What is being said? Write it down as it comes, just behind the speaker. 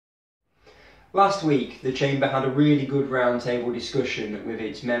Last week, the Chamber had a really good roundtable discussion with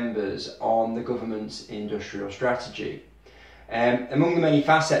its members on the government's industrial strategy. Among the many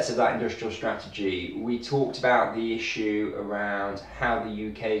facets of that industrial strategy, we talked about the issue around how the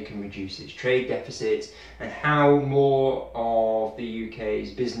UK can reduce its trade deficit and how more of the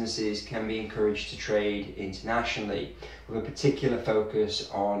UK's businesses can be encouraged to trade internationally, with a particular focus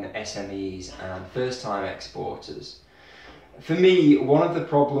on SMEs and first-time exporters. For me, one of the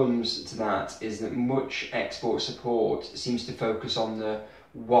problems to that is that much export support seems to focus on the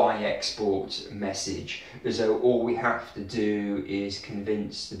why export message, as though all we have to do is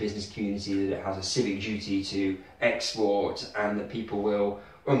convince the business community that it has a civic duty to export and that people will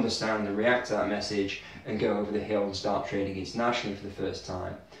understand and react to that message and go over the hill and start trading internationally for the first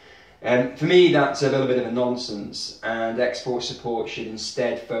time. For me, that's a little bit of a nonsense, and export support should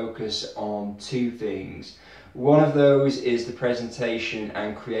instead focus on two things. One of those is the presentation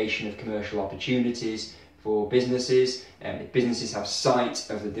and creation of commercial opportunities for businesses. If businesses have sight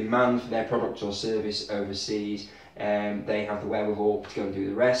of the demand for their product or service overseas, they have the wherewithal to go and do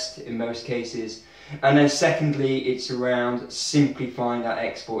the rest in most cases. And then secondly, it's around simplifying that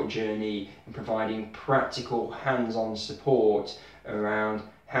export journey and providing practical hands-on support around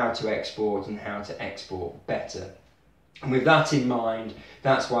how to export and how to export better. And with that in mind,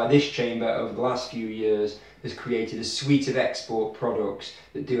 that's why this Chamber over the last few years has created a suite of export products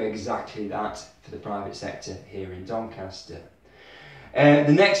that do exactly that for the private sector here in Doncaster.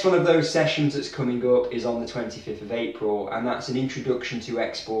 The next one of those sessions that's coming up is on the 25th of April, and that's an introduction to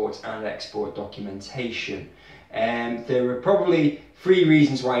export and export documentation. There are probably three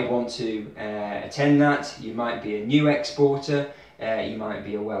reasons why you'd want to attend that. You might be a new exporter, you might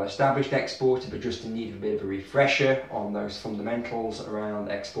be a well-established exporter but just in need of a bit of a refresher on those fundamentals around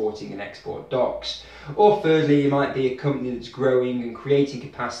exporting and export docs. Or thirdly, you might be a company that's growing and creating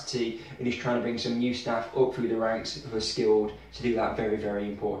capacity and is trying to bring some new staff up through the ranks who are skilled to do that very, very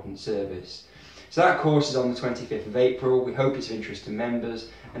important service. So that course is on the 25th of April. We hope it's of interest to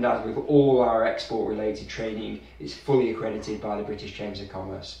members, and as with all our export related training, it's fully accredited by the British Chamber of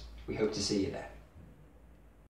Commerce. We hope to see you there.